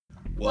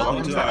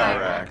Welcome to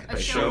IRAC, a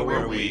show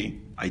where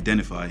we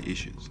identify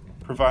issues,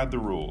 provide the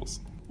rules,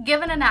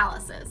 give an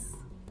analysis,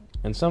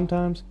 and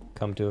sometimes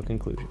come to a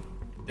conclusion.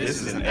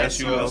 This is an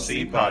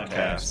SULC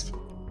podcast.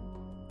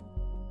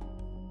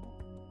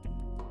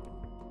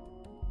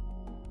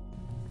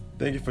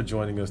 Thank you for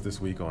joining us this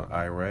week on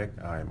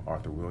IRAC. I'm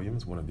Arthur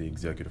Williams, one of the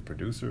executive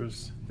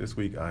producers. This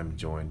week I'm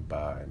joined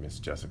by Miss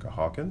Jessica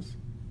Hawkins.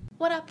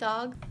 What up,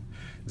 dog?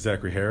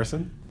 Zachary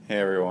Harrison. Hey,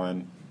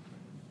 everyone.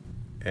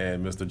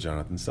 And Mr.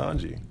 Jonathan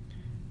Sanji.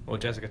 Well,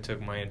 Jessica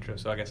took my intro,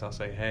 so I guess I'll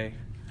say hey.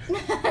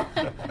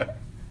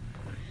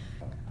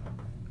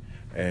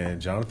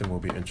 And Jonathan will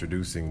be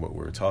introducing what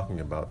we're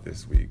talking about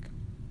this week.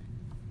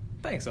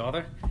 Thanks,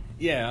 Arthur.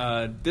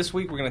 Yeah, this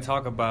week we're going to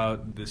talk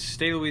about the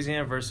state of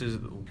Louisiana versus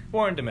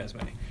Warren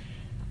DeMesme.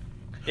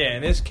 Yeah,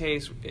 in this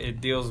case,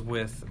 it deals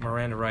with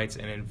Miranda rights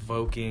and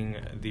invoking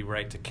the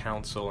right to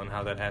counsel and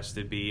how that has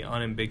to be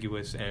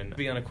unambiguous and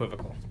be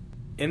unequivocal.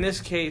 In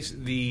this case,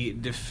 the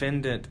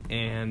defendant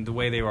and the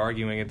way they were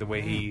arguing it, the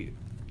way he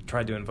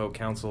tried to invoke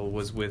counsel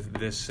was with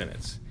this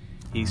sentence.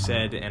 He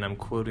said, and I'm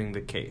quoting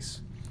the case,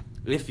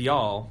 "If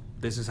y'all,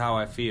 this is how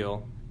I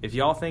feel, if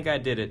y'all think I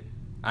did it,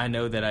 I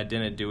know that I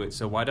didn't do it,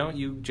 so why don't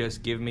you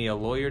just give me a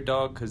lawyer,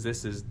 dog, because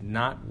this is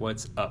not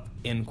what's up,"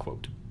 end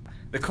quote.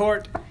 The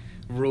court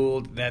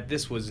ruled that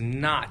this was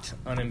not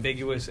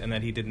unambiguous and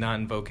that he did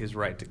not invoke his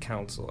right to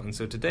counsel. And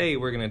so today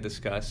we're going to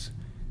discuss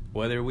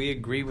whether we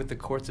agree with the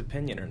court's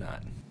opinion or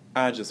not.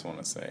 I just want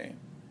to say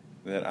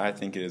that I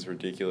think it is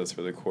ridiculous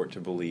for the court to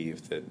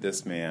believe that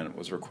this man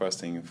was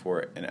requesting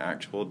for an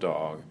actual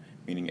dog,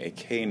 meaning a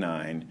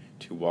canine,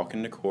 to walk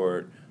into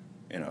court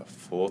in a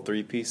full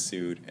three-piece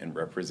suit and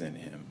represent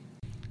him.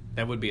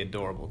 That would be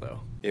adorable, though.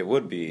 It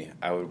would be.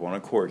 I would want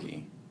a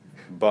corgi.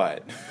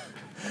 But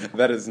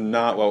that is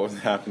not what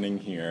was happening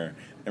here.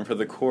 And for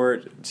the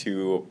court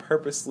to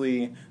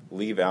purposely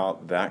leave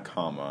out that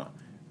comma,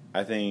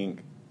 I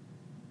think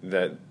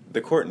that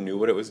the court knew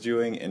what it was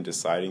doing in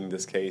deciding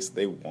this case.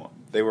 They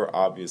were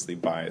obviously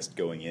biased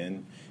going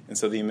in. And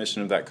so the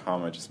omission of that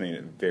comma just made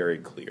it very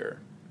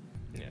clear.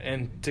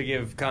 And to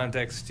give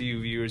context to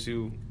you viewers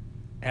who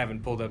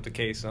haven't pulled up the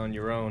case on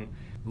your own,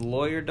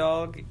 lawyer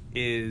dog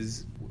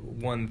is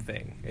one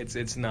thing.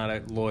 It's not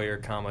a lawyer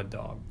comma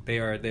dog.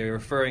 They're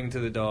referring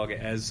to the dog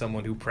as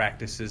someone who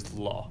practices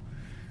law.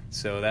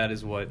 So that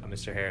is what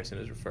Mr. Harrison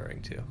is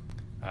referring to.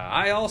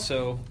 I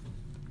also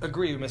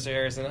agree with Mr.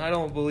 Harrison. I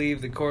don't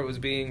believe the court was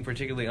being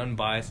particularly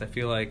unbiased. I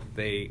feel like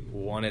they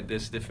wanted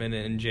this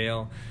defendant in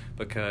jail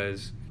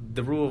because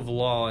the rule of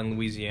law in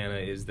Louisiana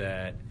is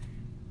that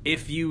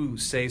if you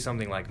say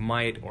something like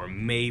might or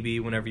maybe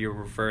whenever you're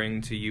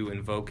referring to you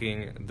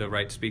invoking the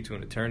right to speak to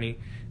an attorney,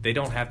 they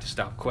don't have to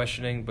stop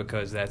questioning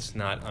because that's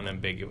not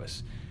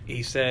unambiguous.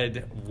 He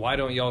said, "Why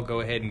don't y'all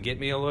go ahead and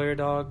get me a lawyer,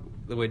 dog?"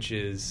 Which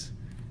is,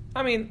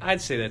 I'd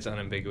say that's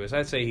unambiguous.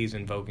 I'd say he's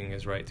invoking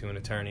his right to an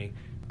attorney.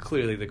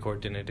 Clearly the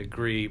court didn't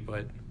agree,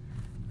 but,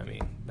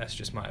 that's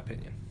just my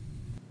opinion.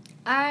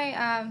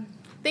 I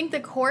think the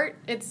court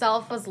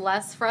itself was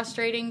less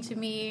frustrating to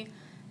me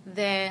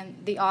than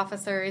the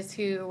officers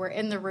who were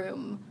in the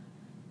room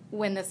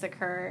when this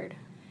occurred.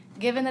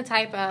 Given the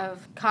type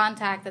of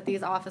contact that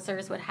these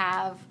officers would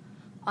have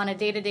on a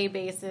day-to-day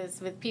basis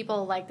with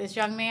people like this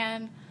young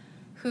man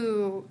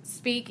who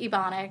speak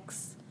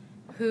Ebonics,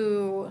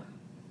 who,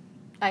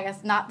 I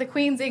guess not the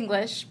Queen's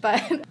English,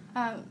 but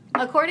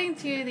according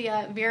to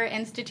the Vera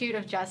Institute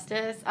of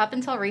Justice, up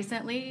until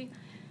recently,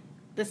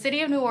 the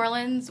city of New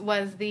Orleans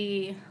was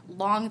the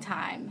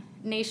longtime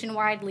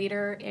nationwide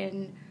leader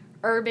in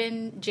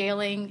urban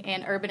jailing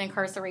and urban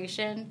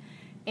incarceration.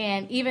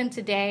 And even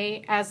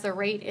today, as the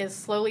rate is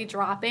slowly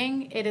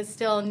dropping, it is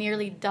still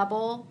nearly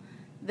double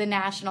the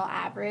national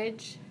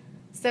average.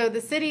 So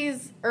the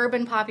city's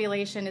urban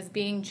population is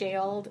being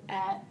jailed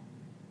at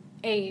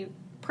a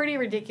pretty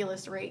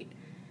ridiculous rate.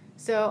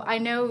 So I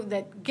know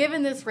that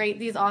given this rate,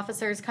 these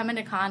officers come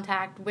into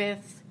contact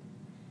with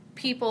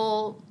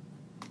people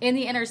in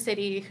the inner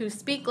city who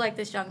speak like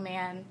this young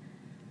man,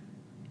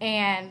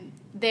 and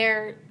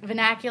their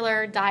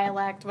vernacular,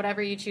 dialect,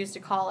 whatever you choose to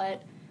call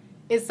it,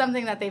 is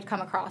something that they've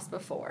come across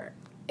before.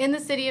 In the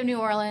city of New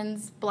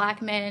Orleans,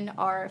 black men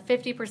are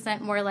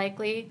 50% more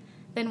likely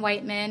than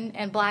white men,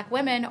 and black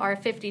women are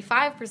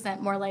 55%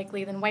 more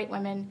likely than white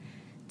women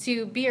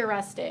to be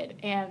arrested.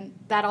 And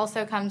that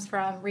also comes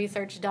from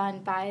research done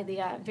by the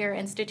Vera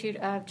Institute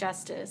of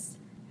Justice.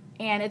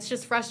 And it's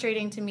just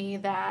frustrating to me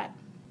that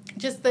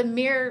just the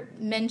mere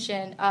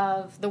mention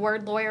of the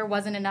word lawyer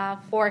wasn't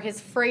enough, or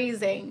his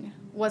phrasing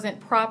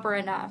wasn't proper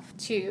enough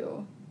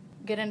to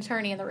get an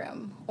attorney in the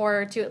room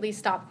or to at least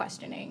stop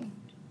questioning.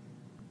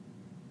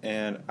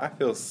 And I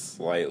feel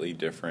slightly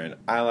different.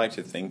 I like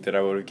to think that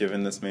I would have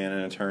given this man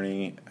an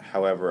attorney.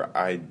 However,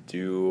 I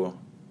do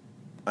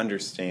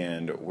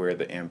understand where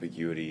the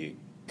ambiguity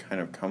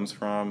kind of comes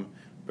from,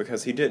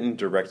 because he didn't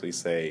directly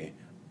say,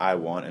 "I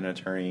want an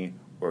attorney,"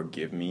 or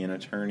 "give me an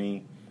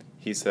attorney."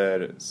 He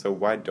said, "So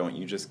why don't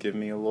you just give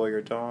me a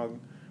lawyer, dog?"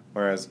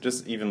 Whereas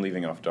just even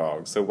leaving off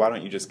dog, "So why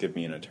don't you just give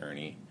me an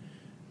attorney?"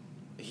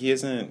 he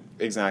isn't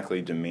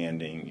exactly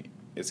demanding.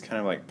 It's kind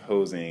of like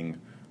posing,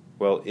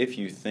 well, if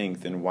you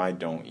think, then why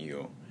don't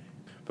you?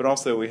 But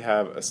also we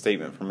have a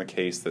statement from a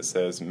case that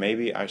says,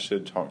 maybe I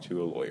should talk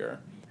to a lawyer.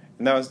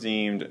 And that was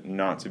deemed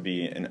not to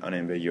be an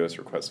unambiguous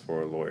request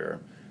for a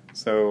lawyer.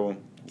 So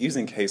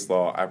using case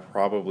law, I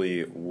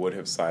probably would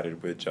have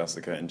sided with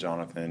Jessica and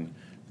Jonathan,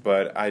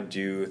 but I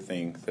do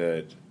think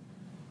that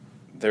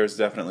there's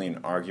definitely an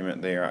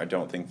argument there. I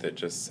don't think that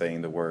just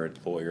saying the word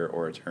lawyer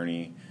or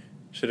attorney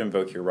should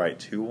invoke your right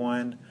to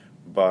one,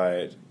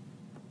 but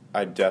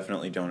I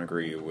definitely don't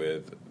agree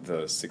with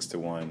the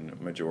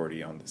 6-1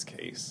 majority on this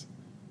case.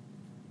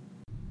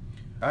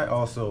 I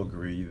also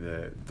agree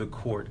that the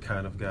court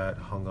kind of got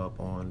hung up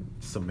on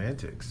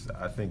semantics.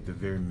 I think the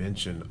very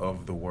mention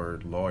of the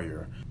word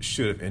lawyer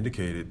should have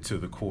indicated to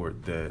the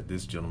court that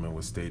this gentleman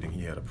was stating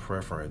he had a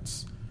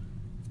preference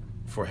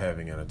for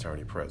having an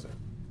attorney present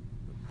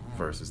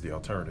versus the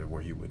alternative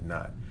where he would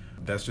not.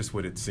 That's just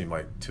what it seemed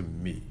like to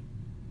me.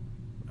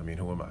 I mean,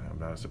 who am I? I'm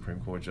not a Supreme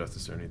Court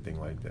justice or anything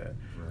like that.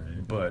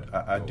 Right. But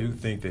I do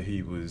think that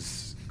he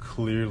was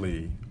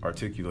clearly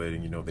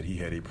articulating, that he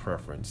had a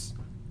preference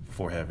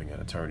for having an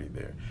attorney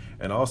there.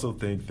 And I also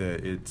think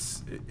that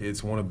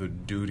it's one of the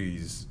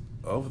duties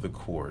of the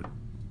court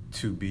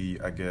to be,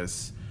 I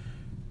guess,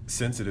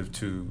 sensitive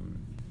to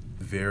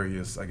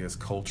various,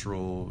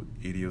 cultural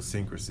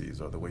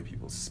idiosyncrasies or the way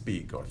people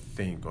speak or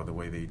think or the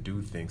way they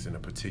do things in a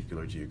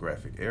particular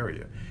geographic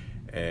area.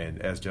 And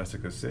as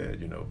Jessica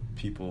said,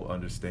 people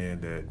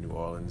understand that New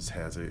Orleans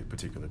has a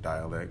particular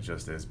dialect,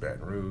 just as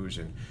Baton Rouge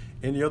and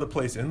any other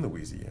place in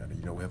Louisiana.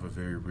 We have a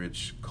very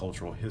rich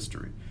cultural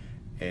history.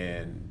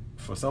 And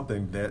for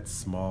something that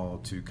small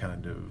to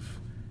kind of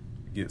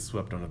get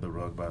swept under the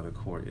rug by the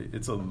court,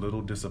 it's a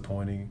little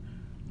disappointing.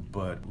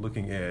 But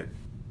looking at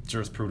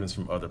jurisprudence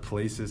from other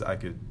places, I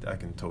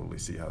can totally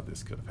see how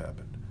this could have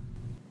happened.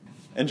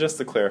 And just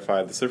to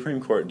clarify, the Supreme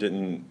Court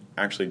didn't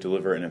actually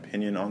deliver an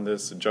opinion on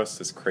this.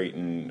 Justice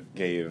Creighton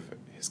gave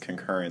his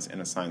concurrence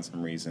and assigned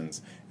some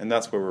reasons, and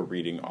that's where we're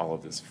reading all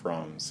of this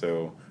from.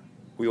 So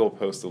we will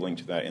post a link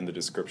to that in the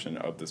description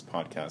of this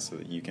podcast so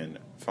that you can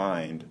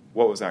find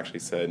what was actually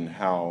said and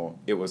how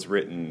it was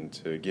written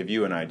to give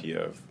you an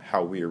idea of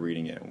how we are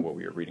reading it and what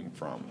we are reading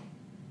from.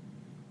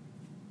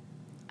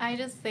 I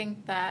just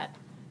think that,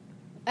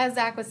 as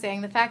Zach was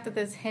saying, the fact that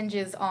this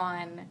hinges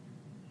on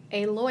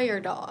a lawyer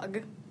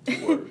dog,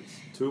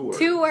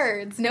 2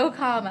 words, no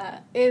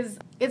comma,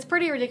 it's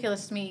pretty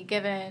ridiculous to me,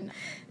 given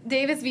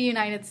Davis v.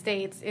 United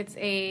States. It's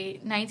a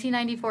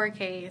 1994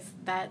 case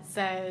that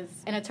says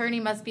an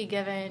attorney must be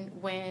given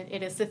when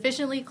it is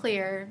sufficiently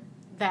clear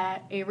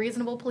that a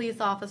reasonable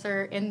police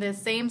officer in the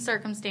same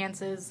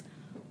circumstances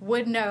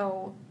would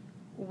know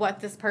what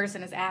this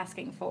person is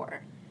asking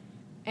for.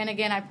 And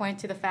again, I point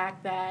to the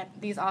fact that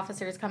these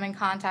officers come in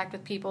contact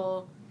with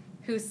people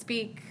who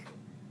speak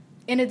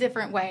in a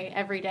different way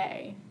every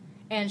day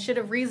and should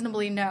have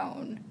reasonably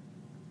known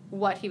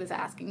what he was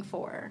asking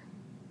for.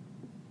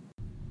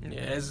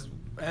 Yeah,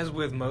 as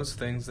with most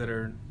things that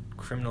are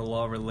criminal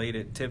law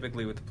related,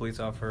 typically with the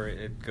police officer,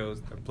 it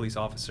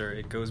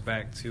goes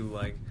back to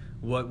like,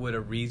 what would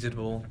a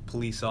reasonable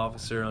police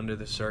officer under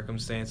the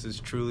circumstances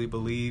truly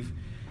believe?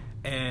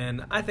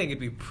 And I think it'd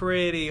be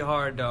pretty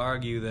hard to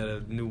argue that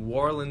a New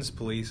Orleans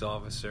police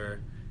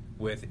officer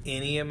with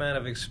any amount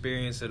of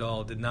experience at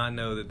all did not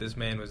know that this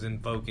man was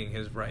invoking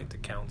his right to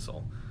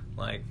counsel.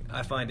 Like,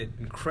 I find it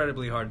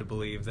incredibly hard to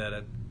believe that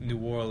a New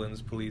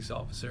Orleans police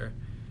officer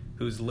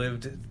who's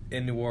lived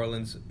in New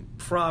Orleans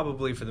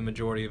probably for the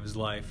majority of his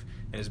life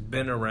and has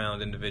been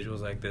around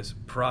individuals like this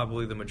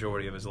probably the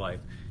majority of his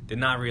life did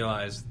not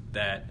realize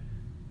that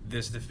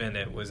this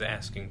defendant was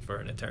asking for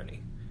an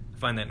attorney. I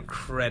find that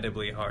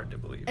incredibly hard to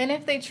believe. And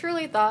if they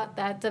truly thought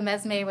that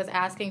Demesme was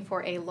asking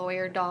for a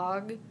lawyer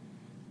dog,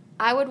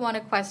 I would want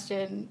to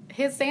question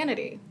his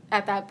sanity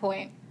at that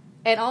point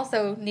and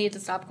also need to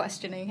stop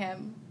questioning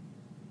him.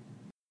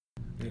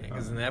 Yeah,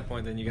 because at that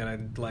point, then you gotta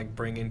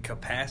bring in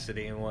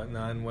capacity and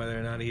whatnot, and whether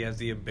or not he has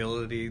the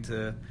ability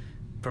to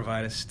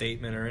provide a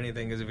statement or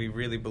anything. Because if he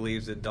really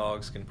believes that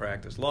dogs can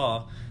practice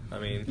law, I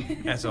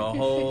mean, that's a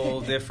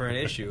whole different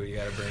issue you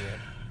gotta bring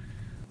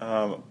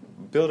in.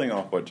 Building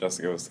off what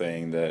Jessica was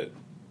saying, that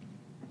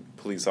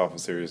police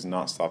officers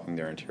not stopping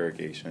their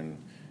interrogation,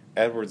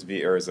 Edwards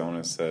v.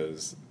 Arizona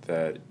says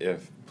that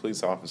if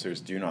police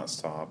officers do not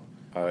stop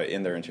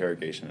in their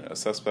interrogation, a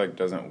suspect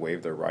doesn't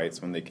waive their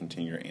rights when they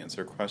continue to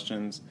answer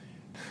questions.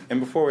 And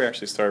before we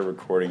actually started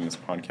recording this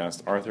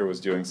podcast, Arthur was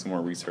doing some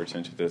more research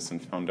into this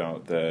and found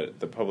out that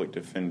the public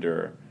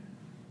defender,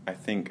 I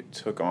think,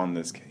 took on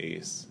this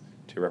case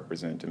to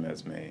represent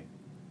Demesme.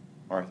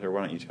 Arthur,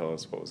 why don't you tell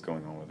us what was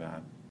going on with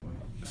that?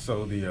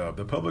 So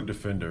the public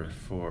defender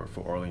for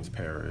Orleans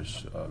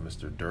Parish,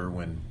 Mr.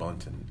 Derwin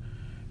Bunton,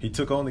 he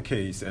took on the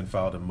case and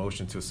filed a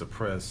motion to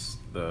suppress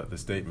the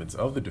statements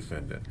of the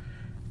defendant.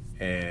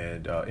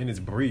 And in his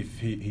brief,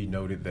 he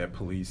noted that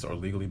police are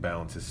legally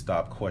bound to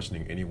stop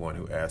questioning anyone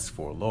who asks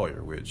for a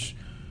lawyer, which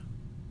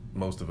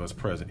most of us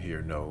present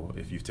here know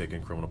if you've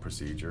taken criminal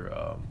procedure.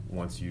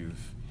 Once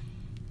you've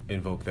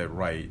invoke that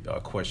right,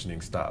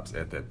 questioning stops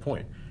at that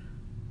point.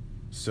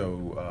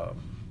 So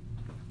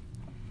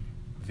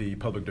the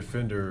public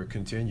defender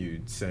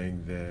continued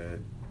saying that,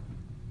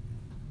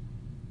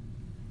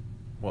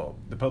 well,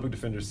 the public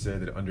defender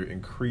said that under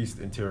increased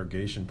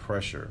interrogation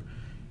pressure,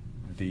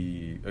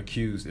 the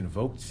accused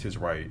invoked his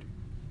right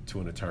to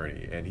an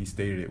attorney, and he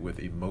stated it with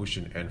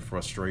emotion and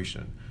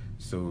frustration.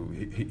 So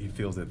he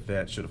feels that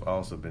that should have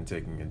also been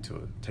taken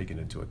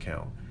into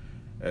account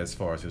as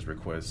far as his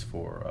request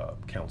for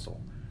counsel.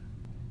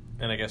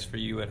 And I guess for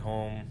you at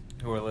home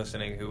who are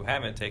listening who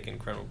haven't taken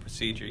criminal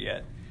procedure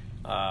yet,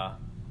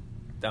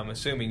 I'm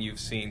assuming you've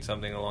seen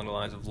something along the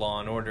lines of Law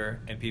and Order,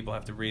 and people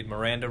have to read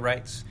Miranda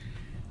rights.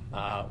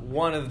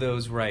 One of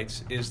those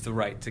rights is the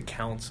right to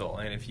counsel,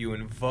 and if you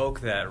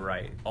invoke that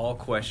right, all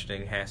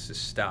questioning has to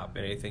stop.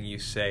 Anything you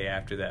say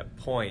after that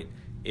point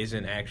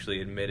isn't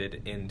actually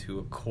admitted into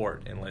a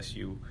court unless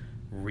you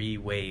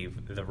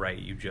re-waive the right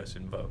you just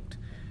invoked.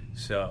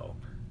 So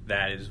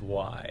that is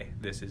why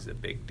this is a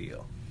big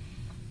deal.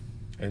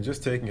 And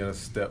just taking it a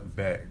step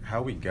back,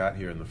 how we got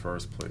here in the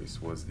first place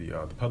was the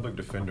public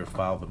defender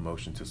filed the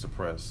motion to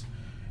suppress,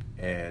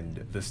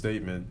 and the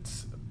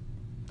statements.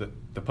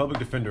 The public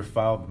defender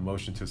filed the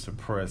motion to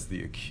suppress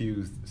the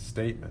accused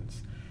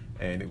statements,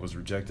 and it was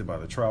rejected by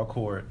the trial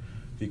court,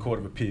 the Court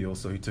of Appeals,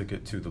 so he took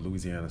it to the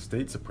Louisiana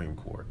State Supreme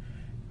Court.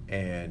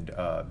 And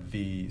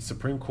the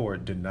Supreme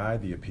Court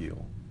denied the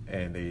appeal,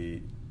 and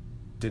they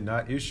did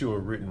not issue a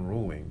written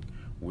ruling,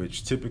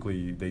 which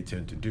typically they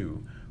tend to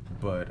do,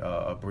 but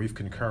a brief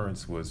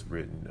concurrence was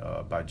written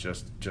by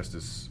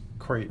Justice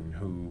Creighton,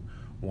 who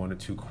wanted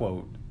to,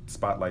 quote,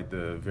 spotlight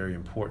the very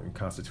important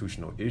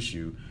constitutional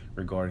issue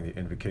regarding the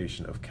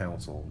invocation of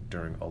counsel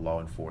during a law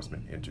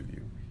enforcement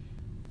interview.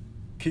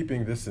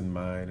 Keeping this in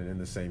mind and in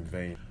the same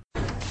vein,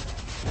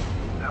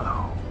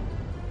 hello,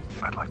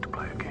 I'd like to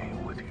play a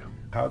game with you.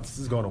 How this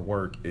is going to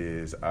work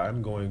is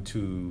I'm going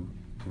to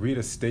read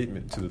a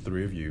statement to the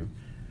three of you,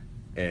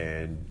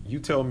 and you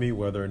tell me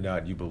whether or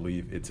not you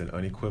believe it's an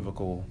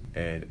unequivocal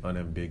and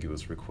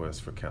unambiguous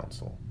request for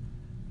counsel,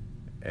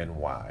 and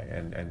why,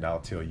 and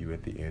I'll tell you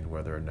at the end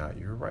whether or not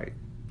you're right.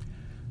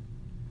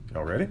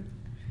 Y'all ready?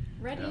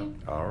 Ready?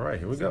 Yeah. All right,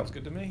 here we go. Sounds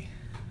good to me.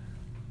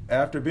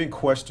 After being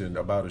questioned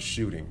about a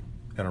shooting,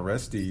 an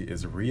arrestee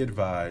is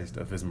re-advised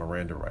of his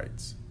Miranda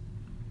rights.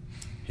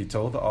 He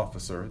told the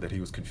officer that he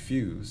was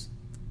confused,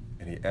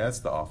 and he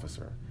asked the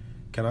officer,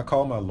 "Can I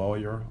call my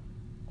lawyer,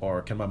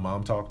 or can my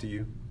mom talk to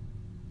you?"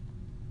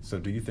 So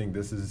do you think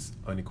this is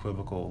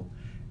unequivocal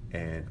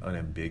and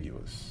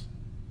unambiguous?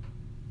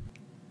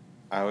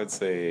 I would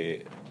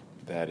say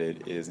that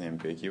it is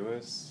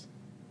ambiguous.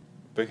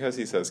 Because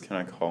he says, "Can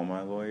I call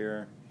my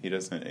lawyer?" He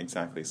doesn't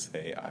exactly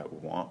say, "I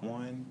want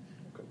one."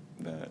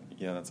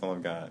 That's all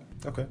I've got.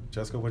 Okay,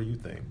 Jessica, what do you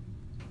think?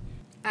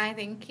 I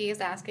think he is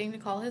asking to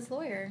call his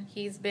lawyer.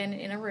 He's been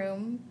in a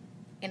room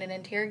in an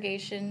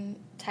interrogation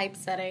type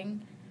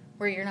setting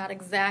where you're not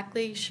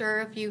exactly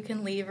sure if you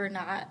can leave or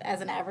not.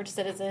 As an average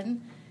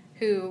citizen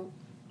who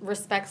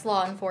respects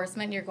law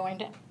enforcement, you're going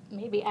to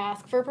maybe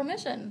ask for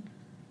permission.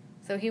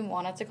 So he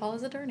wanted to call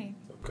his attorney.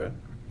 Okay.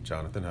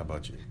 Jonathan, how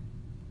about you?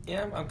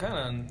 Yeah, I'm kind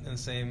of in the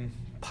same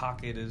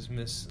pocket as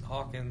Miss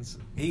Hawkins.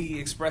 He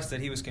expressed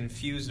that he was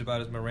confused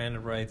about his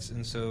Miranda rights,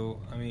 and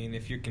so, I mean,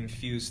 if you're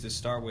confused to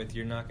start with,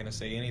 you're not going to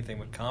say anything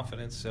with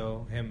confidence.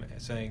 So him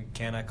saying,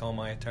 "Can I call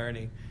my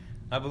attorney?"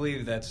 I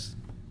believe that's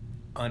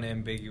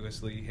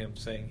unambiguously him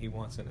saying he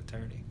wants an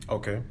attorney.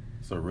 Okay.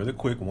 So really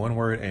quick,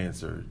 one-word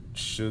answer.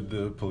 Should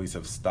the police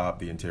have stopped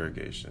the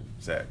interrogation?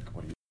 Zach,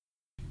 what do you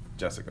think?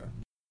 Jessica?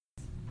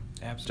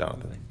 Absolutely.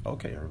 Jonathan.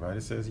 Okay,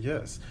 everybody says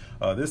yes.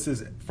 This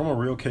is from a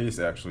real case,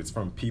 actually. It's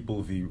from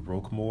People v.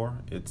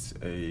 Roquemore. It's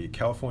a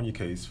California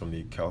case from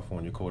the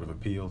California Court of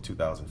Appeal,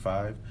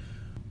 2005.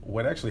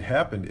 What actually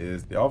happened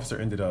is the officer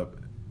ended up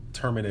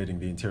terminating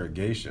the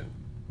interrogation,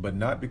 but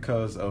not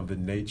because of the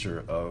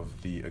nature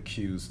of the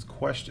accused's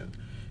question.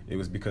 It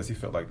was because he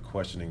felt like the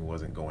questioning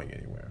wasn't going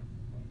anywhere.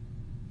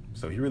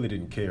 So he really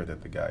didn't care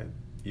that the guy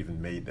even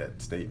made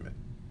that statement.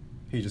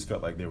 He just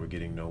felt like they were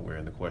getting nowhere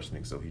in the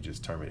questioning, so he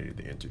just terminated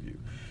the interview.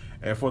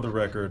 And for the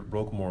record,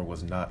 Roquemore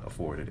was not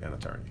afforded an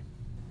attorney.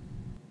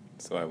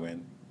 So I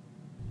win.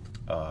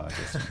 I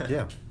guess,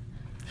 yeah.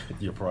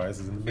 Your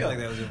prize is in the I feel middle. like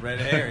that was a red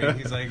herring.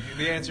 He's like,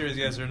 the answer is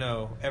yes or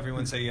no.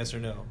 Everyone say yes or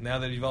no. Now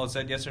that you've all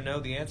said yes or no,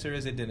 the answer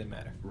is it didn't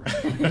matter.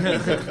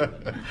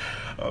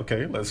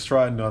 Okay, let's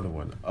try another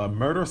one. A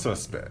murder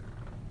suspect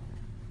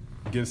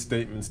gives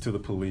statements to the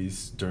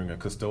police during a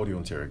custodial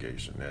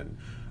interrogation. And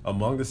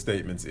among the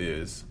statements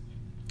is,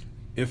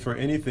 "If for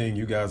anything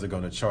you guys are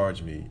going to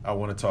charge me, I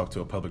want to talk to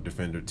a public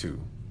defender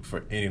too,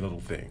 for any little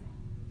thing,"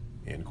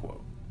 end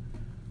quote.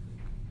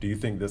 Do you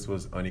think this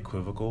was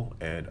unequivocal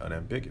and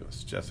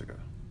unambiguous, Jessica?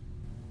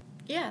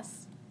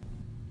 Yes.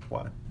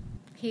 Why?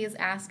 He is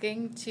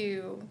asking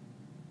to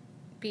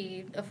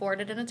be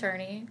afforded an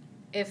attorney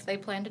if they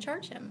plan to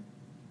charge him.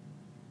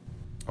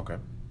 Okay.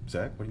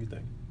 Zach, what do you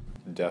think?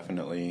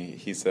 Definitely.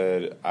 He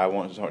said, "I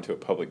want to talk to a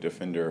public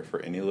defender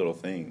for any little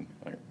thing."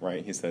 Like,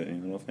 right? He said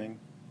any little thing?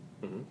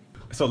 Mm-hmm.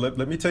 So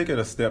let me take it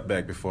a step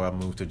back before I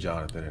move to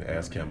Jonathan and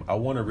ask him. I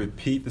want to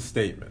repeat the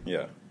statement.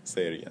 Yeah,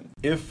 say it again.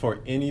 If for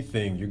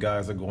anything you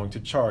guys are going to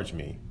charge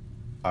me,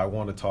 I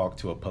want to talk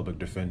to a public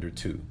defender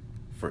too,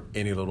 for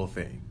any little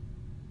thing.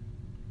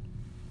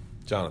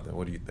 Jonathan,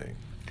 what do you think?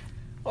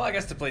 Well, I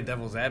guess to play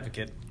devil's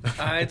advocate,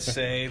 I'd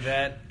say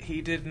that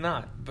he did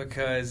not.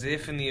 Because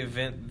if in the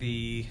event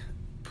the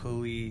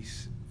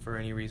police, for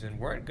any reason,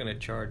 weren't going to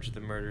charge the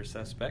murder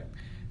suspect,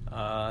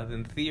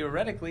 then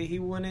theoretically he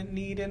wouldn't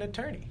need an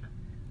attorney.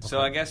 So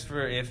I guess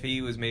if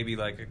he was maybe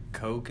like a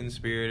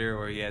co-conspirator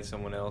or he had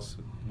someone else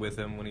with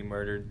him when he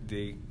murdered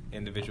the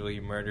individual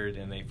he murdered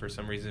and they for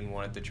some reason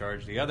wanted to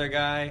charge the other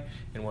guy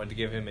and wanted to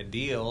give him a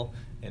deal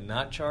and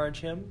not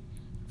charge him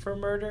for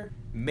murder,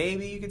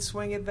 maybe you could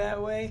swing it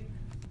that way.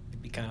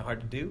 It'd be kind of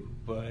hard to do,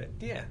 but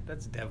yeah,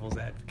 that's devil's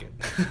advocate.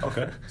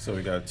 Okay, so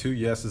we got 2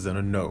 yeses and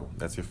a no.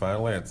 That's your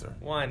final answer.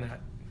 Why not?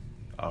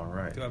 All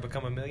right. Do I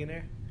become a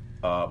millionaire?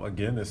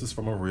 Again, this is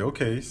from a real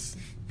case,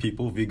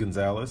 People v.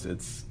 Gonzalez.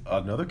 It's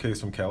another case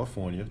from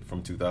California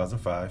from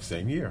 2005,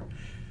 same year.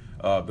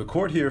 The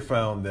court here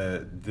found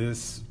that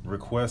this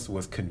request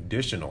was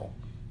conditional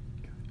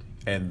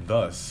and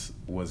thus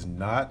was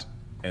not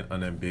an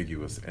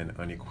unambiguous and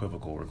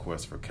unequivocal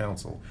request for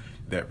counsel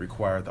that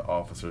required the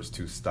officers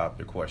to stop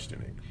their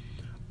questioning.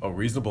 A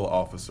reasonable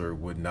officer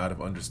would not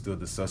have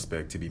understood the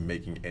suspect to be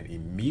making an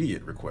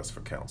immediate request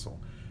for counsel,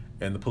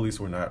 and the police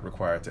were not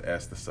required to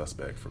ask the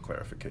suspect for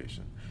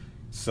clarification.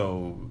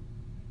 So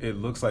it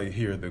looks like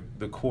here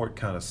the court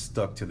kind of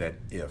stuck to that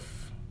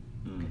if,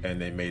 and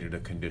they made it a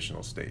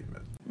conditional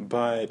statement.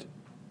 But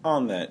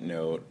on that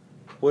note,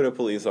 would a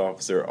police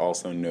officer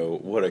also know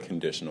what a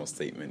conditional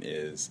statement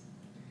is?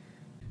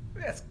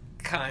 That's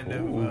kind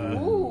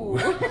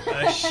of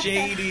a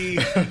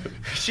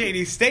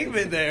shady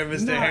statement there,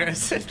 Mr.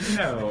 Harrison.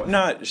 No,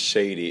 not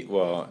shady.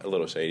 Well, a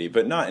little shady,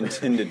 but not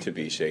intended to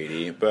be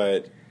shady.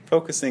 But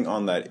focusing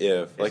on that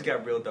if, It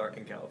got real dark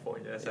in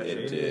California. That's how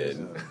it shady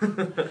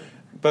did.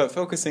 But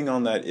focusing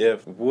on that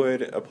if,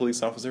 would a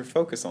police officer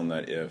focus on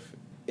that if?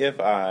 If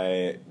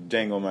I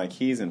dangle my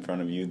keys in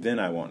front of you, then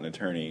I want an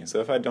attorney. So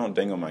if I don't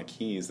dangle my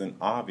keys, then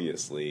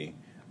obviously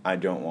I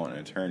don't want an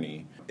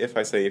attorney. If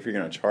I say, if you're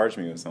going to charge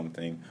me with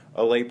something,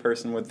 a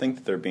layperson would think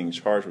that they're being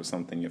charged with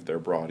something if they're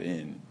brought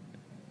in.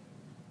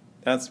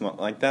 That's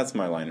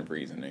my line of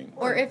reasoning.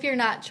 Or if you're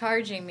not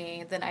charging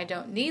me, then I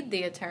don't need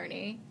the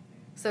attorney.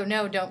 So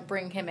no, don't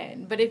bring him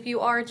in. But if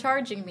you are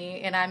charging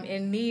me and I'm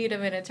in need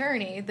of an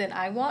attorney, then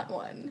I want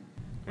one.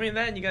 I mean,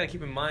 that, and you got to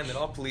keep in mind that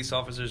all police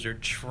officers are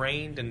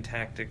trained in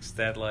tactics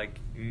that, like,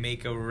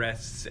 make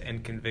arrests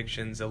and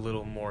convictions a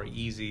little more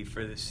easy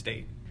for the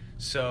state.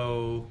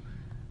 So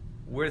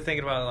we're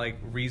thinking about, like,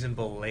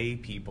 reasonable lay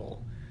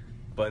people,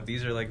 but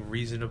these are, like,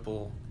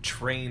 reasonable,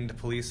 trained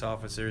police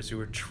officers who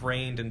are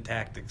trained in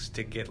tactics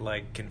to get,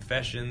 like,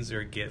 confessions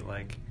or get,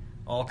 like,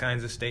 all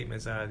kinds of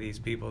statements out of these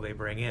people they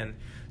bring in.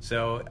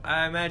 So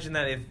I imagine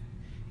that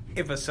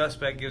if a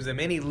suspect gives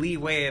them any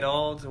leeway at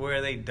all to where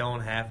they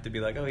don't have to be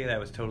like, oh yeah, that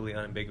was totally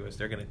unambiguous,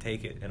 they're going to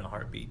take it in a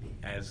heartbeat,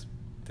 as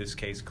this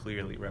case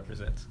clearly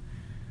represents.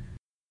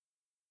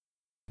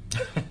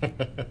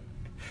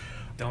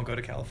 Don't go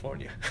to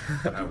California.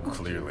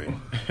 Clearly.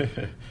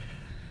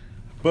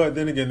 But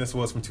then again, this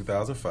was from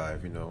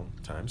 2005,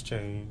 times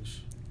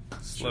change.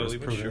 Slowly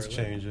but Jurisprudence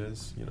surely.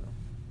 changes,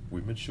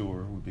 we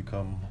mature, we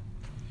become...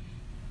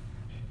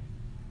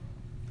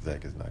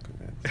 Zach is not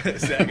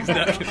convinced. Zach is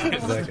not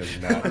convinced. Zach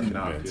is not I'm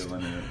not convinced.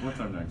 feeling it. What's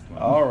our next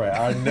one? All right,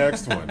 our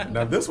next one.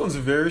 Now, this one's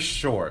very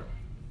short.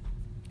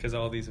 Because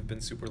all these have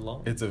been super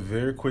long. It's a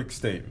very quick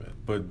statement,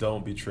 but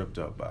don't be tripped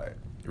up by it.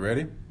 You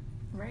ready?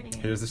 Ready.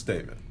 Here's the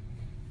statement.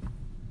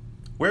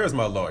 Where is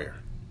my lawyer?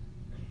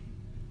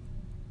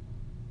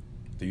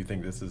 Do you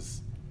think this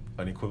is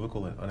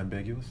unequivocal and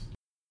unambiguous?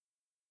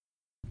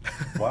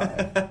 Why?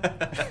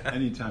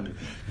 Any time to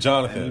think.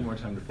 Jonathan. Any more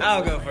time to think.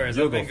 I'll go first.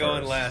 You'll I've been go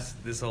going first.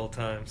 last this whole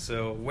time.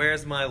 So,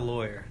 where's my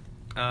lawyer?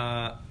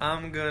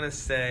 I'm going to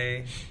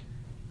say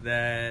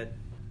that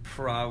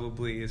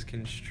probably is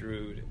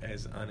construed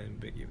as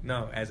unambiguous.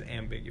 No, as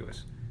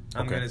ambiguous.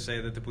 I'm Okay. going to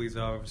say that the police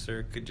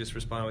officer could just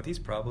respond with, he's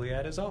probably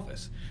at his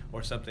office,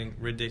 or something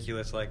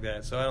ridiculous like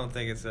that. So I don't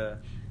think it's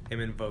him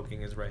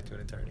invoking his right to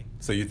an attorney.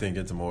 So you think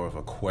it's more of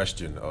a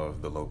question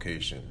of the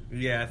location?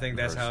 Yeah, I think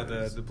that's how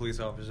Versus- the police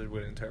officer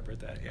would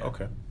interpret that. Yeah.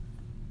 Okay.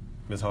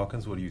 Ms.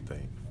 Hawkins, what do you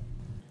think?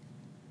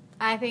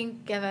 I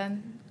think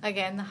given,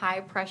 again, the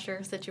high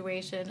pressure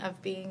situation of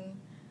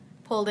being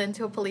pulled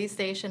into a police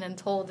station and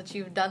told that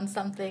you've done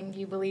something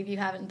you believe you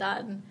haven't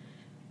done,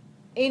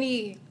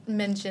 any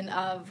mention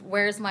of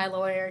where's my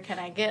lawyer, can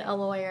I get a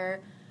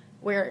lawyer,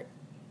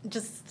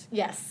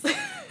 yes.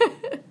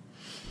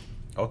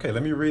 Okay,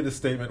 let me read the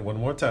statement one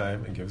more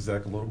time and give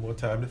Zach a little more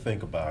time to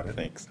think about it.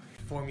 Thanks.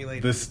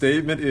 Formulate. The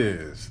statement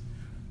is,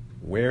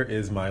 where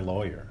is my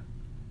lawyer?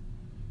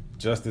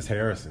 Justice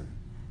Harrison,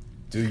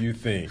 do you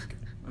think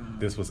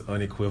this was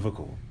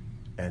unequivocal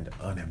and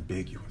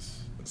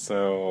unambiguous?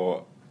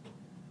 So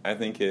I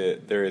think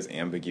there is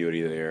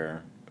ambiguity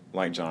there.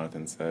 Like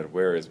Jonathan said,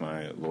 where is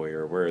my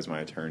lawyer? Where is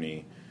my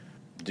attorney?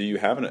 do you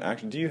have an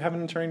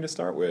attorney to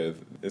start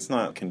with? It's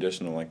not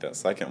conditional like that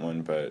second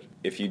one, but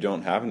if you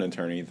don't have an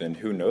attorney, then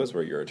who knows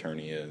where your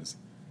attorney is?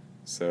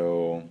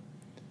 So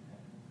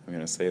I'm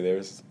going to say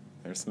there's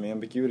some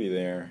ambiguity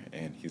there,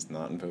 and he's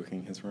not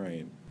invoking his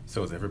right.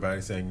 So is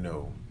everybody saying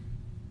no?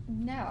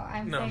 No,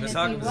 I'm No, saying Ms. if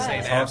Hawkins he is saying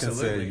was. Hawkins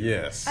absolutely. said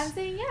yes. I'm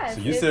saying yes.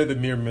 So you If- said the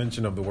mere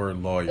mention of the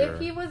word lawyer. If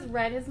he was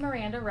read his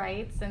Miranda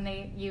rights and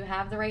you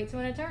have the right to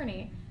an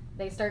attorney,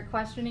 they start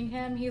questioning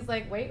him. He's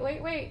like,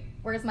 wait,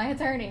 where's my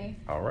attorney?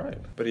 All right.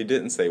 But he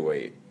didn't say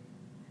wait.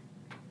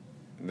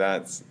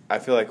 I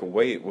feel like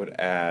wait would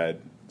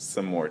add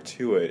some more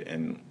to it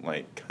and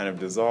like kind of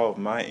dissolve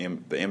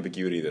the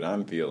ambiguity that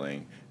I'm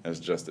feeling as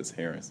Justice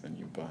Harrison,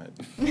 you butt.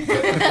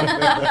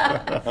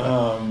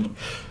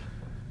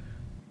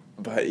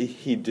 But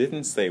he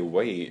didn't say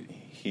wait.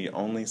 He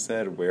only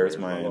said, "Where's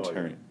my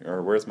attorney?"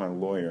 or "Where's my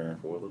lawyer?"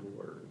 4 little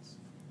words.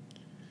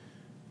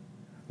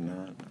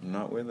 I'm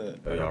not with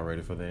it. Are y'all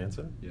ready for the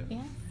answer?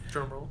 Yeah.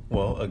 Drum roll.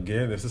 Well,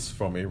 again, this is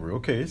from a real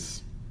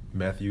case,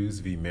 Matthews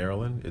v.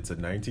 Maryland. It's a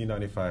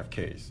 1995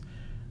 case.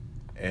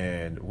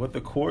 And what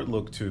the court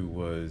looked to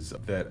was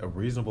that a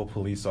reasonable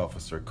police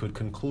officer could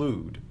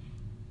conclude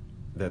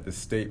that the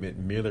statement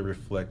merely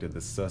reflected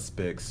the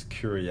suspect's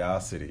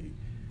curiosity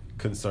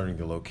concerning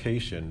the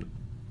location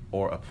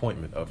or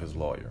appointment of his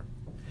lawyer.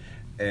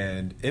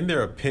 And in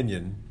their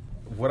opinion,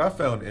 what I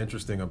found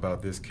interesting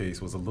about this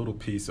case was a little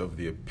piece of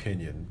the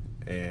opinion.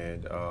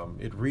 And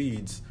it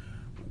reads,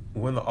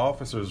 when the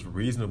officers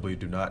reasonably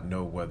do not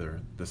know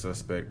whether the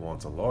suspect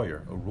wants a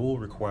lawyer, a rule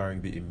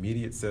requiring the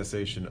immediate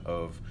cessation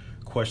of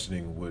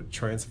questioning would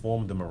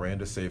transform the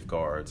Miranda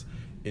safeguards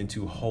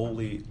into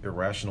wholly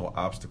irrational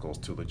obstacles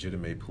to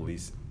legitimate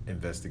police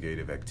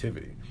investigative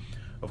activity.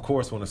 Of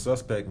course, when a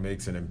suspect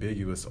makes an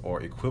ambiguous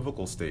or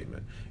equivocal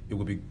statement, it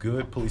would be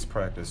good police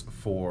practice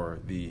for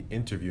the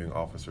interviewing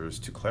officers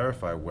to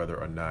clarify whether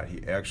or not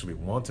he actually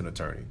wants an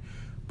attorney.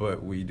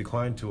 But we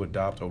declined to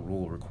adopt a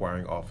rule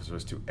requiring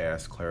officers to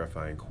ask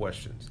clarifying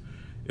questions.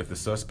 If the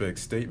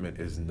suspect's statement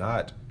is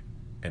not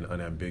an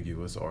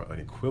unambiguous or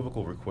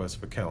unequivocal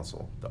request for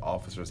counsel, the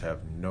officers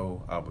have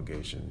no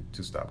obligation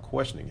to stop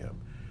questioning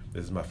him.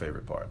 This is my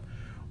favorite part.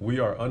 We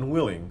are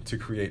unwilling to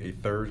create a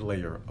third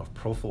layer of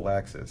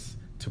prophylaxis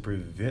to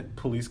prevent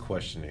police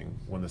questioning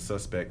when the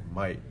suspect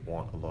might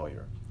want a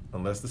lawyer.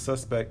 Unless the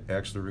suspect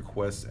actually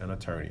requests an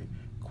attorney,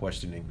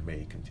 questioning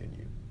may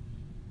continue.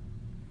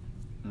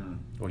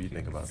 What do you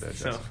think about that,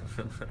 So,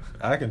 Jessica?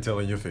 I can tell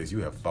in your face you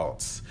have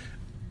thoughts.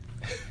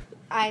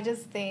 I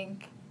just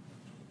think.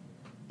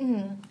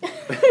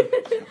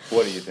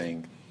 What do you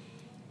think?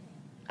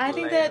 I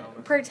think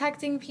that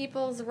protecting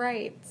people's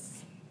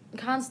rights,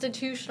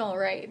 constitutional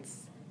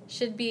rights,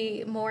 should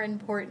be more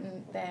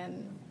important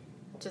than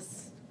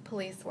just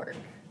police work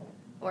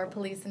or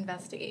police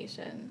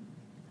investigation.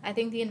 I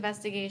think the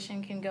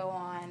investigation can go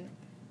on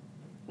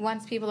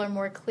once people are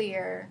more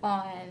clear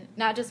on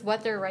not just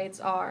what their rights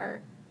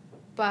are,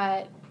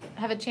 but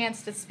have a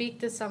chance to speak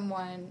to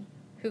someone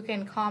who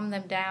can calm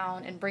them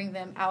down and bring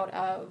them out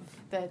of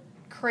the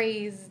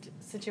crazed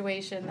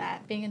situation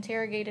that being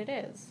interrogated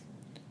is.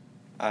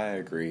 I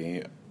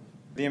agree.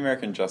 The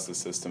American justice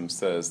system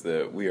says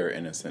that we are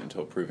innocent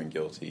until proven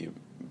guilty,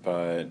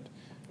 but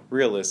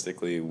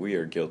realistically, we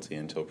are guilty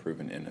until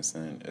proven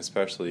innocent,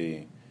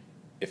 especially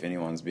if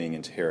anyone's being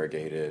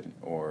interrogated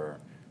or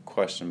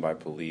questioned by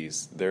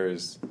police.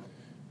 There's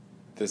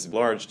this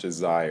large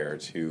desire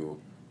to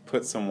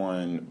put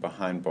someone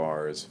behind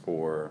bars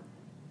for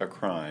a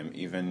crime,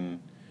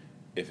 even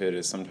if it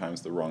is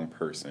sometimes the wrong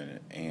person,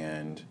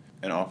 and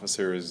an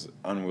officer's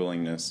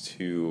unwillingness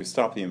to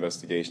stop the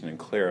investigation and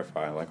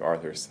clarify, like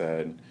Arthur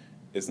said,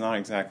 is not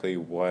exactly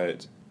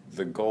what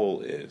the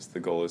goal is. The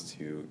goal is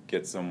to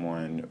get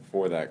someone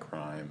for that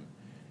crime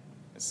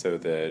so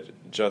that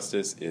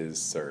justice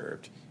is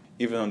served,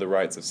 even though the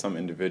rights of some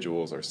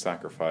individuals are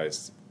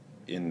sacrificed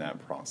in that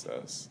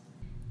process.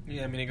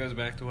 yeah, I mean, it goes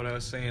back to what I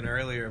was saying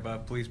earlier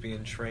about police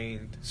being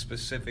trained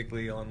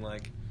specifically on,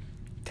 like,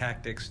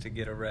 tactics to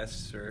get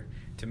arrests or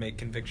to make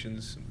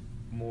convictions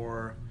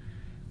more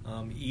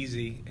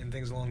easy and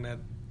things along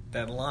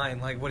that line.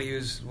 Like what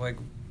Mr.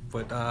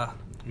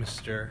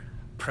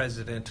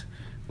 President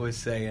was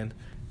saying,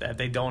 that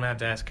they don't have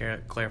to ask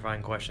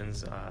clarifying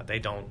questions. They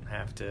don't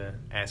have to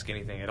ask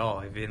anything at all.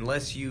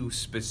 Unless you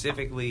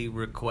specifically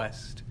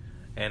request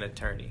an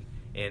attorney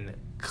in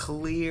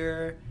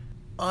clear,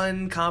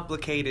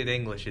 uncomplicated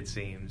English, it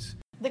seems.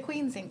 The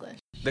Queen's English.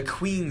 The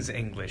Queen's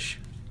English.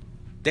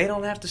 They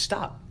don't have to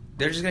stop.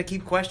 They're just going to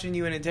keep questioning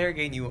you and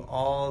interrogating you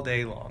all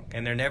day long.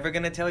 And they're never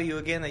going to tell you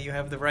again that you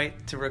have the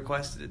right to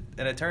request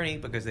an attorney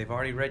because they've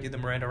already read you the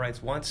Miranda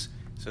rights once,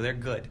 so they're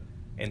good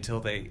until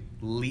they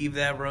leave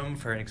that room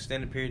for an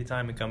extended period of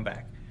time and come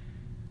back.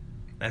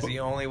 That's the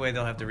only way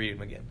they'll have to read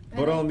them again.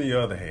 But on the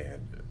other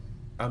hand,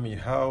 I mean,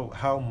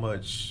 how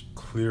much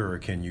clearer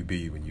can you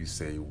be when you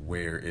say,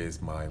 "Where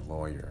is my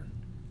lawyer?"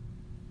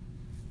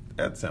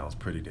 That sounds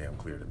pretty damn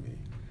clear to me.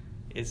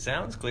 It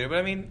sounds clear, but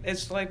I mean,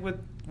 it's like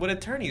what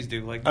attorneys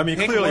do. Like, I mean,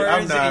 pick clearly, words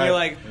I'm not. and you're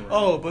like,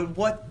 oh, but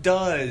what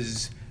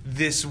does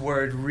this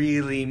word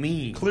really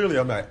mean? Clearly,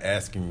 I'm not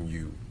asking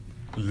you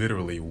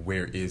literally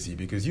where is he,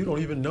 because you don't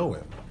even know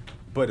him.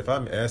 But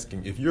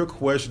if you're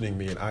questioning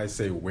me and I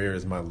say, where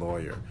is my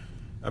lawyer?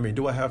 I mean,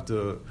 do I have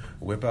to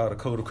whip out a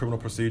Code of Criminal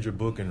Procedure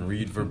book and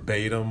read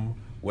verbatim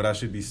what I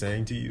should be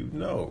saying to you?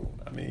 No.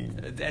 I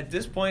mean, At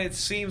this point, it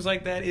seems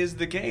like that is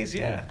the case,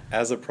 yeah.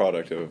 As a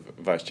product of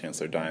Vice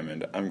Chancellor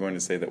Diamond, I'm going to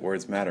say that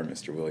words matter,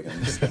 Mr.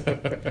 Williams.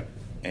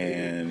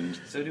 And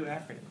So do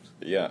acronyms.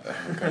 yeah,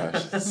 oh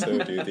gosh, so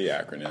do the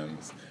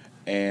acronyms.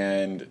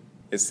 And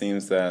it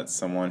seems that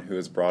someone who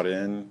is brought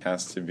in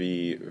has to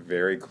be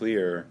very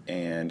clear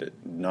and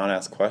not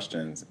ask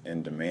questions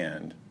and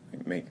demand.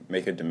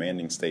 Make a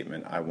demanding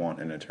statement. I want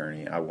an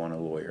attorney. I want a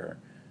lawyer.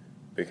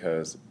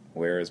 Because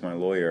where is my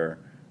lawyer?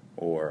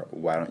 Or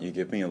why don't you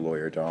give me a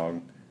lawyer,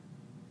 dog?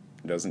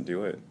 Doesn't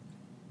do it.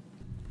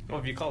 Well,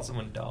 if you call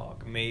someone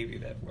dog, maybe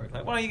that works.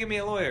 Like, why don't you give me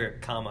a lawyer,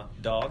 comma,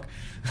 dog?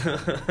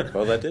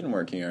 Well, that didn't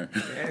work here.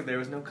 Yeah, there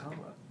was no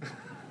comma.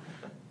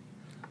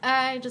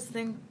 I just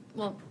think,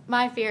 well,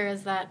 my fear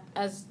is that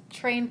as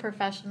trained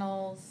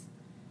professionals,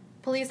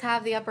 police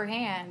have the upper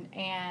hand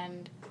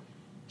and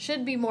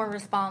should be more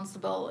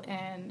responsible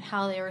in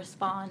how they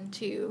respond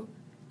to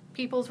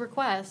people's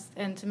requests,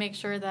 and to make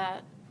sure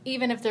that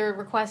even if their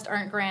requests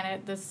aren't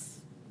granted,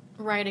 this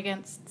right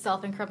against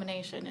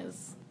self-incrimination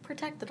is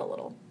protected a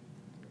little.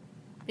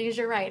 Because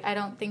you're right, I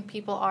don't think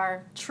people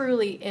are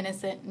truly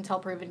innocent until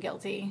proven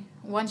guilty.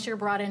 Once you're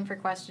brought in for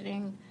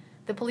questioning,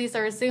 the police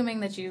are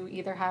assuming that you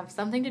either have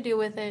something to do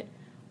with it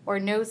or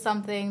know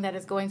something that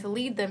is going to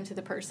lead them to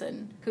the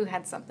person who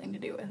had something to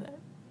do with it.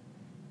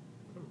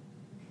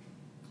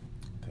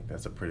 I think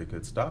that's a pretty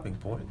good stopping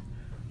point.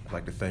 I'd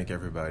like to thank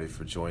everybody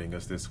for joining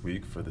us this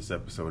week for this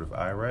episode of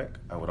IRAC.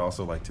 I would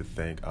also like to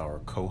thank our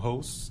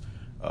co-hosts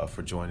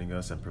for joining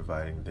us and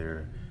providing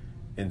their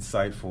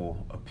insightful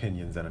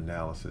opinions and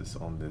analysis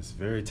on this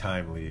very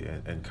timely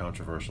and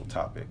controversial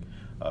topic.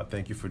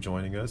 Thank you for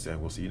joining us, and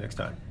we'll see you next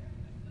time.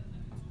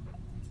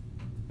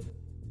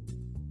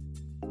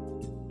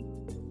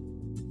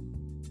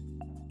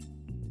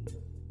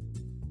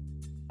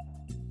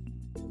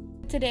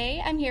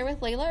 Today, I'm here with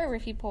Layla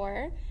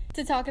Arifipour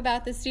to talk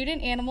about the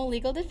Student Animal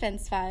Legal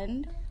Defense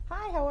Fund.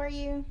 Hi, how are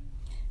you?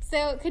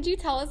 So, could you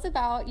tell us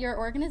about your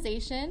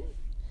organization?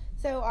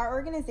 So our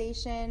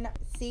organization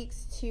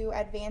seeks to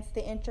advance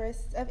the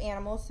interests of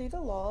animals through the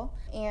law,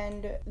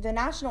 and the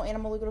National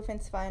Animal Legal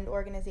Defense Fund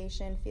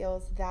organization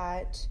feels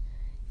that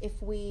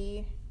if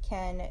we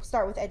can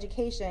start with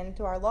education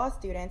to our law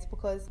students,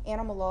 because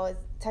animal law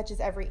touches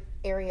every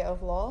area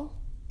of law,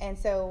 and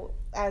so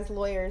as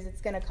lawyers it's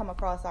going to come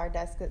across our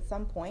desk at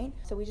some point.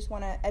 So we just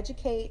want to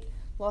educate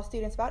law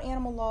students about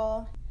animal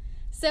law.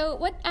 So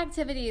what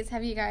activities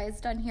have you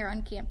guys done here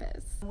on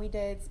campus? We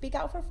did Speak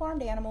Out for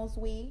Farmed Animals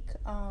Week,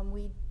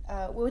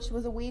 which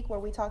was a week where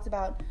we talked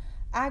about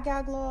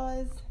ag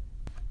laws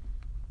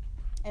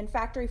and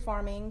factory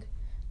farming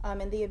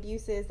and the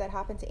abuses that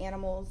happen to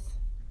animals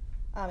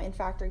in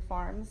factory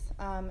farms.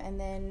 And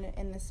then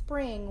in the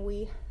spring,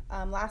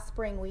 last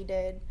spring we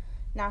did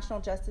National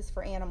Justice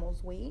for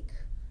Animals Week,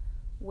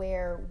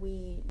 where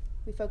we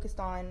focused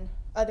on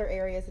other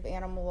areas of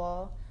animal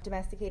law,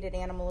 domesticated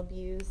animal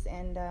abuse,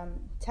 and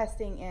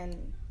testing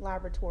in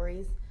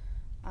laboratories,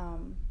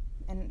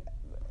 and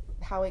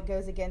how it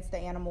goes against the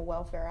Animal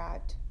Welfare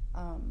Act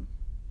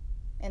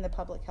and the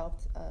Public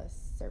Health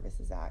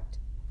Services Act.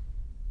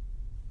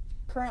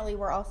 Currently,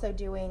 we're also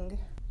doing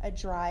a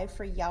drive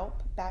for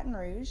Yelp Baton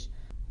Rouge,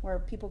 where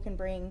people can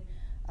bring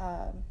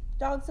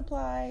dog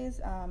supplies,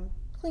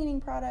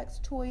 cleaning products,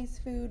 toys,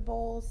 food,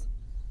 bowls,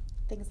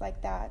 things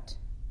like that.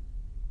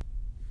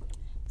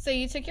 So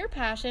you took your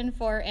passion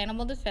for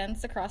animal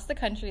defense across the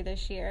country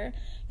this year.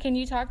 Can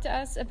you talk to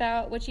us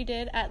about what you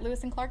did at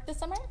Lewis and Clark this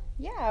summer?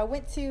 Yeah, I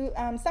went to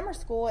summer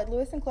school at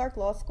Lewis and Clark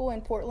Law School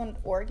in Portland,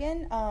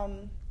 Oregon.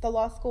 The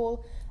law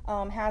school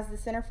has the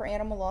Center for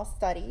Animal Law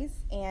Studies,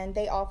 and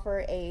they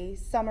offer a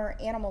summer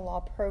animal law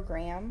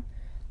program.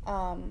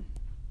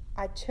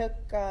 I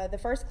took the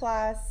first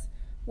class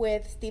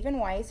with Stephen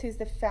Weiss, who's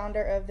the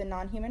founder of the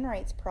Non-Human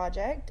Rights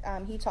Project.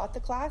 He taught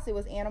the class. It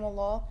was animal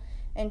law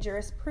and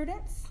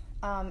jurisprudence.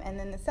 And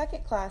then the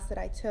second class that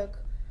I took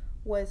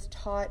was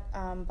taught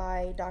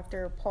by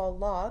Dr. Paul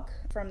Locke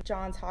from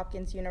Johns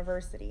Hopkins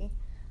University.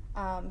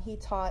 He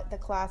taught the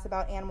class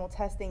about animal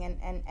testing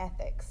and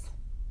ethics.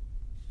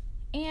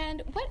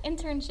 And what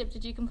internship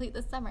did you complete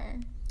this summer?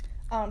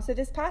 So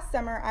this past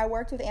summer, I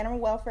worked with Animal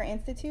Welfare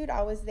Institute.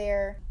 I was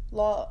their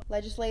law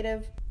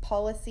legislative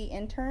policy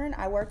intern.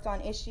 I worked on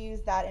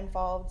issues that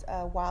involved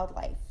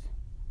wildlife.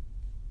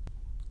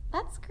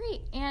 That's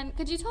great. And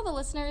could you tell the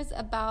listeners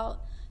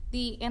about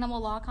the Animal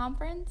Law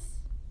Conference?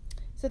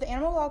 So the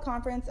Animal Law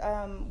Conference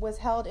was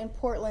held in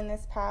Portland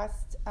this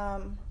past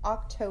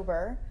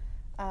October.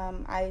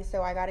 I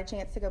got a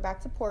chance to go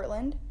back to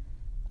Portland.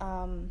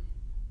 The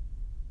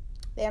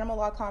Animal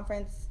Law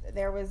Conference,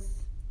 there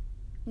was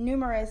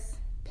numerous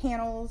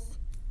panels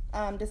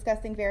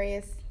discussing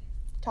various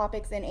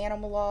topics in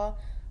animal law,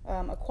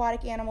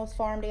 aquatic animals,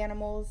 farmed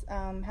animals,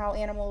 how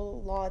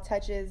animal law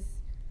touches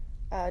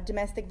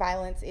domestic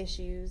violence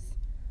issues.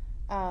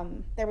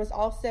 There was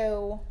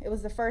also, it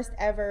was the first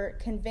ever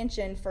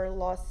convention for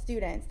law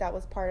students that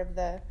was part of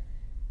the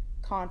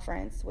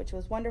conference, which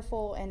was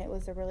wonderful, and it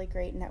was a really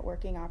great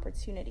networking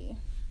opportunity.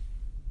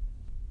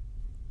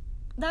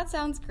 That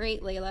sounds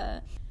great,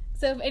 Layla.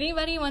 So if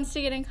anybody wants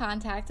to get in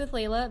contact with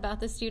Layla about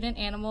the Student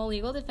Animal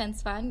Legal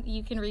Defense Fund,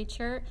 you can reach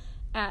her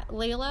at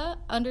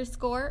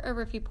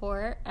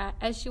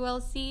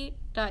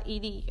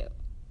Layla_Arifipour@sulc.edu.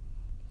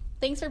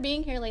 Thanks for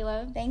being here,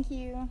 Layla. Thank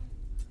you.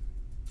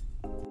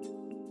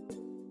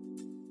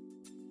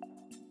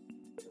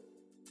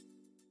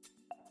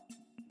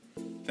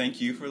 Thank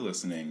you for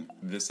listening.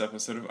 This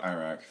episode of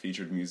IRAC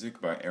featured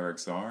music by Eric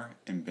Czar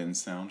and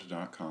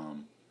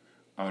bensound.com.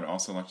 I would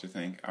also like to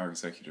thank our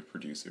executive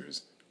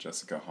producers,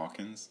 Jessica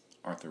Hawkins,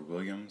 Arthur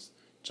Williams,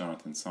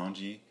 Jonathan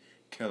Sanji,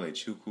 Kele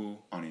Chukwu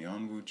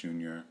Onionwu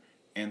Jr.,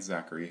 and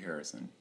Zachary Harrison.